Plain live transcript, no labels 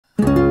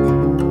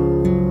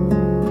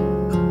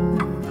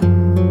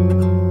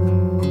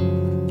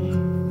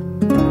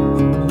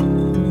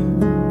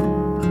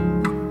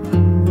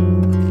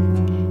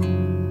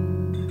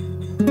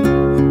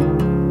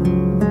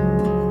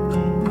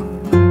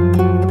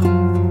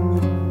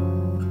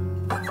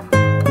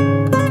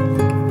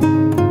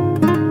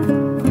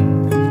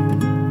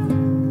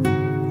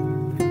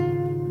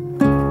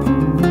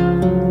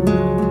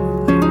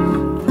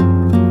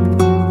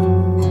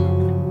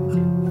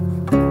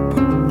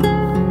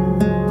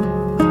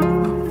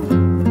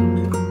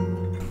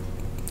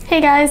Hey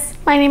guys,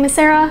 my name is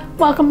Sarah.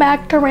 Welcome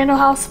back to Randall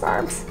House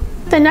Farms.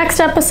 The next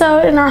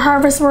episode in our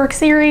Harvest Work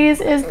series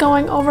is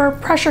going over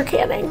pressure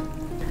canning.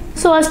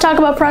 So let's talk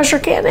about pressure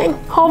canning.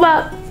 Hold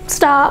up,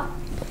 stop.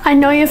 I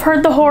know you've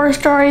heard the horror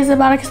stories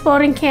about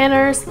exploding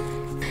canners.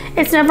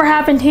 It's never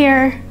happened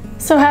here,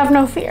 so have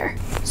no fear.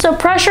 So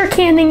pressure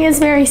canning is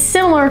very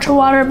similar to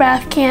water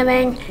bath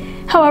canning.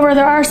 However,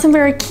 there are some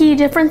very key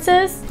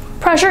differences.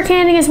 Pressure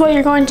canning is what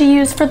you're going to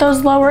use for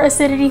those lower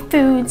acidity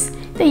foods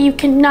that you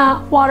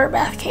cannot water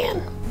bath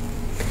can.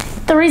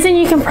 The reason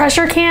you can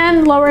pressure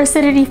can lower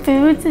acidity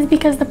foods is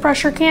because the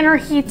pressure canner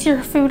heats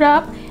your food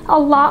up a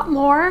lot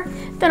more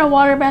than a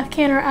water bath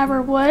canner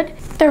ever would,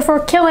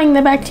 therefore killing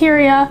the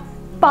bacteria,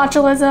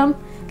 botulism,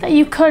 that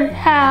you could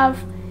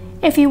have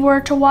if you were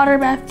to water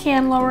bath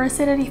can lower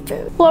acidity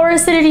food. Lower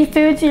acidity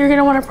foods that you're going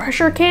to want to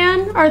pressure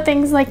can are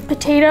things like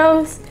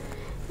potatoes,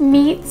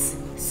 meats,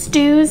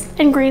 stews,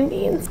 and green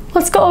beans.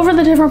 Let's go over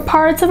the different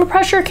parts of a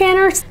pressure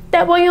canner.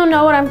 That way you'll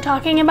know what I'm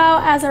talking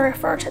about as I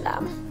refer to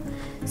them.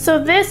 So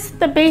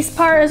the base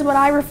part is what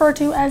I refer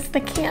to as the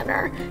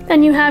canner.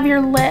 Then you have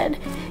your lid.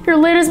 Your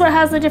lid is what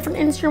has the different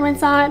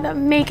instruments on it that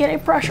make it a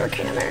pressure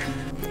canner.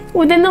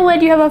 Within the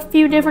lid you have a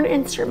few different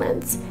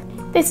instruments.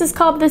 This is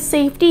called the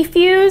safety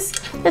fuse.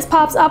 This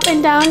pops up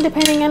and down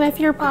depending on if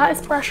your pot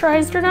is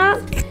pressurized or not.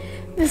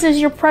 This is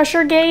your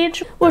pressure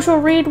gauge, which will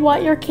read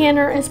what your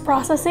canner is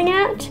processing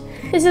at.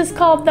 This is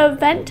called the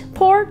vent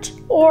port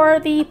or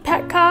the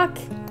petcock.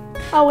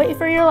 I'll wait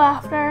for your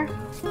laughter.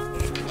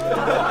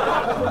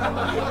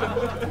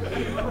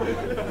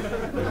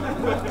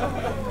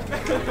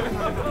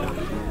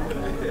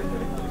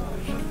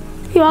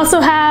 You also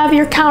have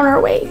your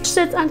counterweight, which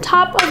sits on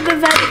top of the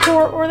vent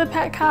port or the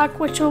petcock,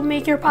 which will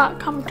make your pot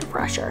come to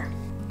pressure.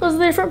 Those are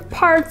the different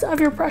parts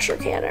of your pressure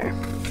canner.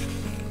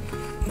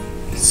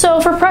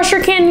 So for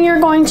pressure canning, you're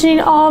going to need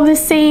all of the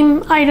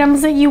same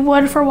items that you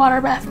would for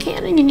water bath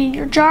canning. You need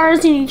your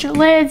jars, you need your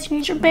lids, you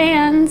need your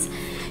bands,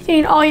 you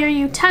need all your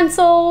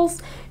utensils,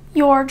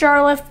 your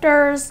jar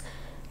lifters,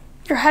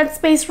 your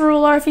headspace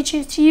ruler if you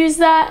choose to use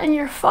that, and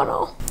your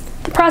funnel.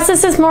 The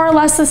process is more or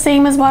less the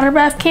same as water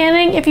bath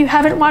canning. If you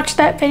haven't watched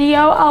that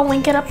video, I'll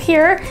link it up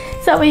here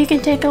so that way you can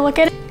take a look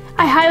at it.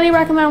 I highly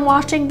recommend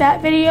watching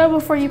that video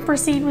before you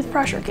proceed with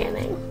pressure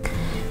canning.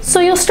 So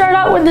you'll start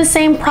out with the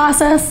same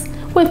process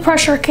with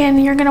pressure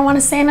canning. You're going to want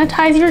to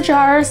sanitize your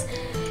jars.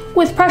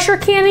 With pressure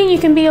canning, you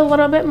can be a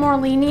little bit more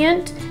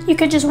lenient. You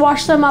could just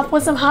wash them up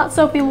with some hot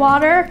soapy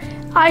water.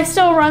 I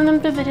still run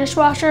them through the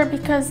dishwasher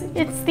because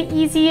it's the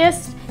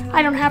easiest.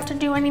 I don't have to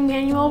do any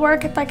manual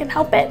work if I can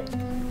help it.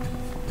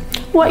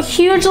 What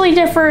hugely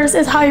differs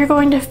is how you're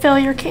going to fill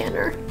your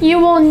canner. You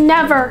will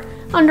never,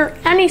 under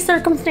any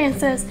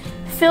circumstances,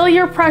 fill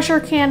your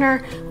pressure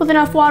canner with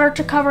enough water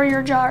to cover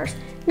your jars.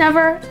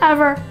 Never,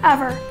 ever,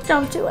 ever.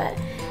 Don't do it.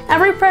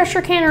 Every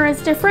pressure canner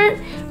is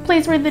different.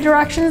 Please read the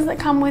directions that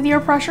come with your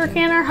pressure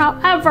canner.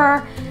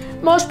 However,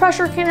 most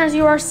pressure canners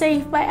you are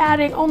safe by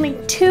adding only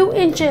 2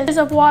 inches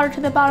of water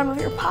to the bottom of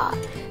your pot.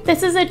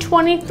 This is a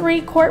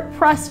 23 quart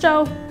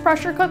Presto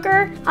pressure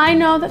cooker. I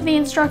know that the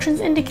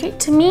instructions indicate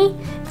to me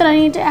that I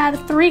need to add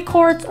 3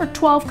 quarts or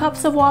 12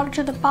 cups of water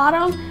to the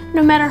bottom,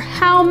 no matter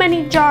how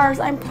many jars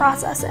I'm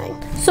processing.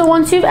 So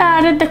once you've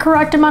added the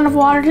correct amount of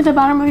water to the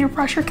bottom of your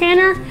pressure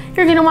canner,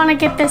 you're gonna wanna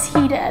get this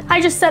heated.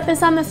 I just set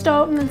this on the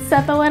stove and then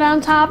set the lid on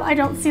top. I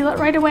don't seal it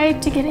right away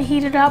to get it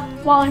heated up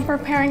while I'm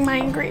preparing my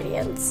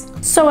ingredients.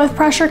 So with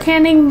pressure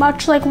canning,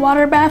 much like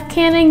water bath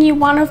canning, you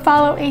wanna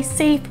follow a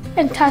safe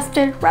and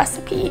tested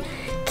recipe.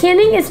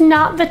 Canning is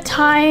not the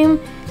time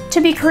to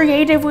be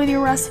creative with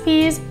your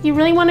recipes. You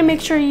really want to make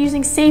sure you're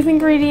using safe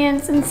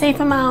ingredients and safe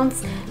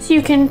amounts so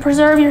you can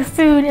preserve your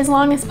food as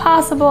long as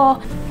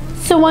possible.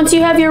 So once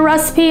you have your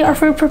recipe or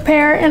food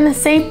prepared in a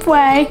safe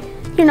way,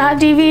 you're not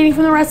deviating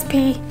from the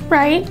recipe,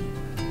 right?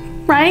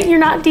 Right? You're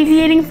not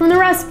deviating from the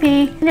recipe.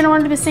 You're going to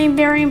want to do the same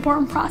very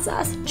important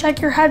process.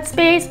 Check your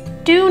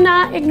headspace. Do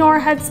not ignore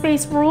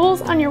headspace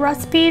rules on your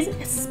recipes,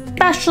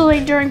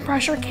 especially during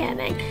pressure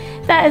canning.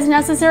 That is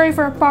necessary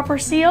for a proper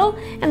seal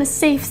and a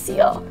safe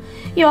seal.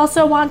 You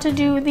also want to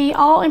do the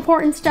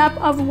all-important step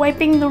of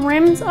wiping the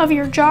rims of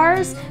your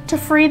jars to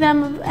free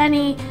them of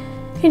any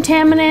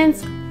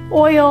contaminants,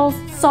 oils,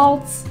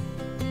 salts,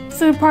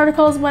 food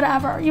particles,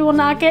 whatever. You will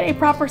not get a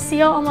proper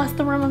seal unless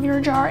the rim of your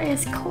jar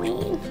is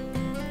clean.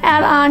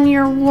 Add on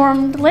your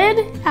warmed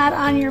lid, add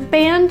on your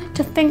band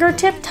to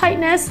fingertip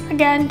tightness.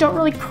 Again, don't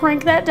really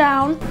crank that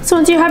down. So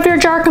once you have your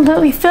jar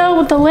completely filled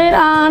with the lid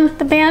on,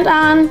 the band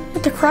on,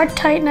 with the correct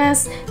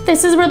tightness,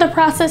 this is where the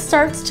process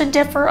starts to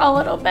differ a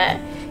little bit.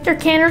 Your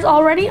canner's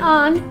already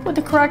on with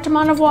the correct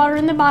amount of water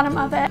in the bottom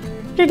of it.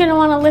 You're going to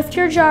want to lift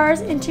your jars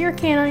into your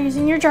canner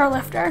using your jar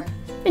lifter,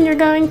 and you're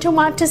going to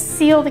want to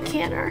seal the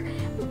canner.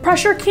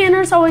 Pressure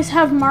canners always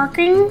have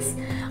markings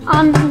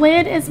on the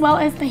lid as well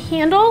as the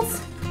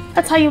handles.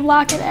 That's how you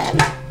lock it in.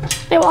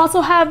 They will also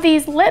have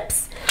these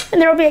lips,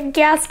 and there will be a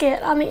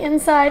gasket on the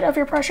inside of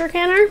your pressure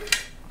canner.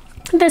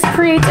 This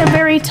creates a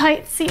very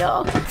tight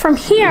seal. From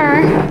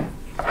here,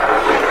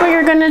 what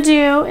you're going to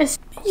do is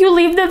you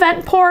leave the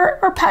vent port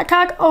or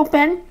petcock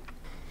open.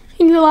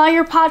 and you allow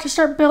your pot to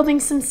start building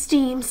some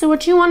steam. So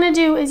what you want to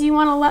do is you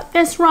want to let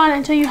this run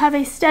until you have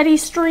a steady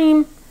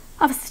stream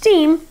of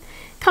steam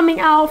coming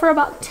out for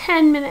about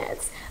 10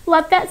 minutes.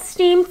 Let that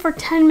steam for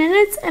 10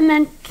 minutes and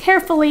then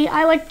carefully,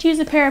 I like to use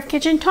a pair of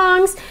kitchen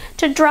tongs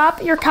to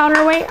drop your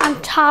counterweight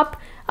on top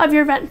of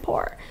your vent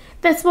pour.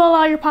 This will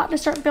allow your pot to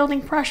start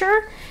building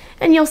pressure,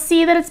 and you'll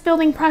see that it's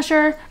building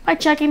pressure by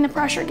checking the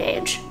pressure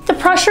gauge. The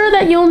pressure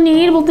that you'll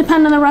need will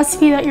depend on the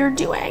recipe that you're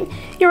doing.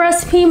 Your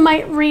recipe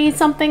might read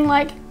something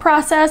like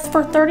process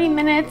for 30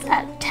 minutes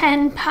at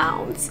 10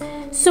 pounds.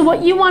 So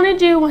what you want to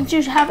do once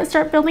you have it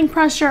start building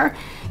pressure,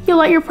 you'll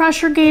let your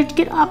pressure gauge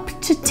get up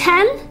to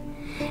 10,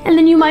 and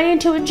then you might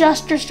need to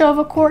adjust your stove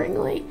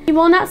accordingly. You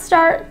will not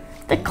start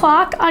the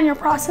clock on your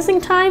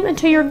processing time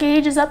until your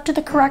gauge is up to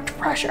the correct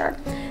pressure.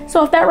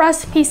 So if that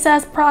recipe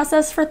says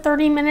process for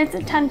 30 minutes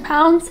at 10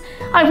 pounds,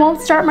 I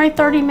won't start my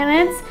 30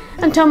 minutes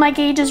until my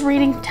gauge is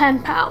reading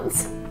 10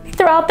 pounds.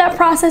 Throughout that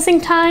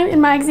processing time,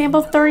 in my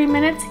example 30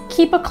 minutes,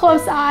 keep a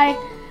close eye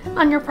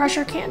on your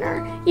pressure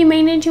canner. You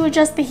may need to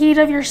adjust the heat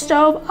of your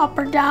stove up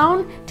or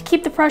down to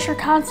keep the pressure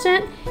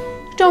constant.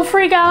 Don't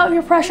freak out if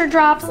your pressure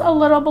drops a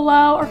little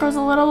below or goes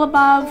a little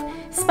above,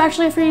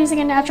 especially if you're using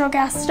a natural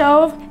gas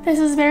stove. This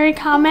is very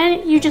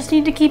common. You just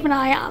need to keep an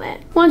eye on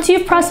it. Once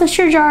you've processed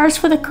your jars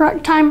for the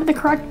correct time with the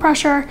correct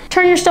pressure,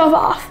 turn your stove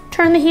off,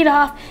 turn the heat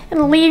off,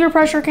 and leave your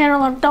pressure canner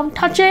alone. Don't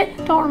touch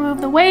it, don't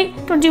remove the weight,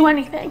 don't do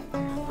anything.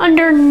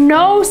 Under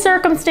no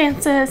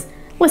circumstances,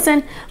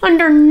 listen,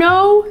 under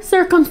no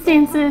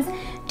circumstances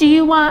do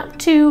you want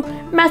to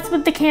mess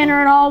with the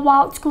canner at all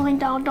while it's cooling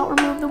down. Don't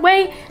remove the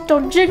weight,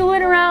 don't jiggle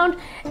it around.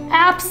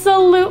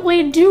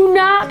 Absolutely do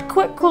not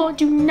quick cool it.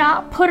 Do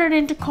not put it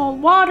into cold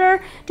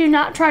water. Do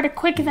not try to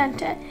quick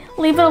vent it.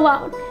 Leave it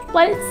alone.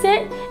 Let it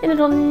sit and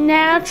it'll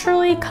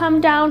naturally come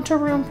down to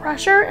room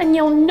pressure, and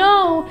you'll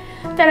know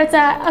that it's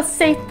at a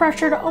safe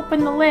pressure to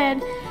open the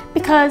lid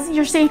because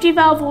your safety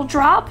valve will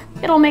drop,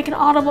 it'll make an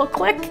audible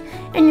click,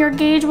 and your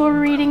gauge will be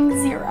reading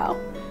 0.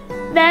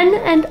 Then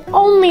and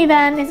only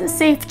then is it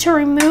safe to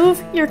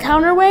remove your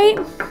counterweight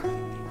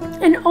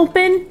and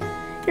open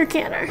your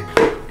canner.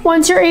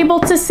 Once you're able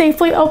to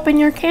safely open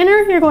your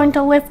canner, you're going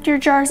to lift your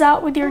jars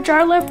out with your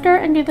jar lifter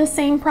and do the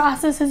same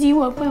process as you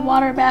would with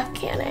water bath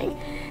canning.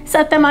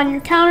 Set them on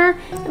your counter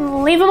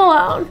and leave them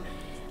alone.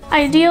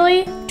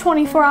 Ideally,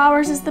 24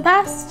 hours is the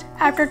best.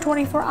 After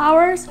 24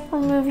 hours,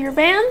 remove your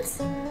bands,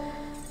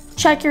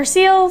 check your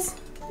seals,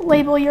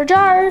 label your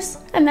jars,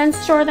 and then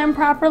store them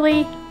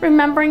properly,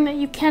 remembering that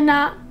you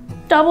cannot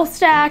double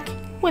stack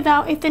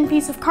without a thin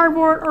piece of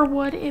cardboard or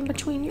wood in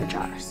between your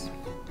jars.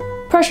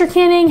 Pressure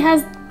canning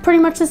has pretty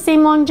much the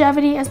same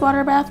longevity as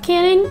water bath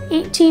canning,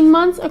 18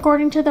 months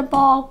according to the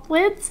ball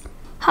lids.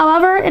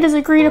 However, it is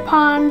agreed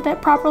upon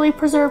that properly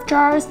preserved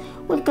jars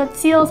with good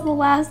seals will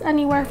last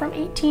anywhere from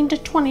 18 to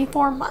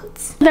 24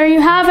 months. There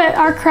you have it,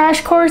 our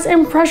crash course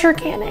in pressure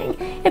canning.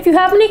 If you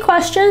have any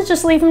questions,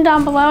 just leave them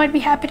down below. I'd be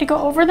happy to go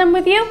over them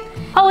with you.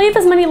 I'll leave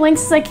as many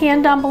links as I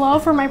can down below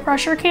for my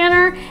pressure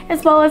canner,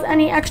 as well as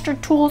any extra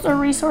tools or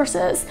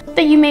resources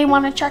that you may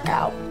want to check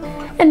out.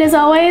 And as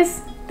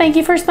always, thank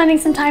you for spending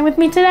some time with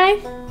me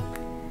today.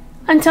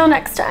 Until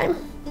next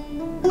time.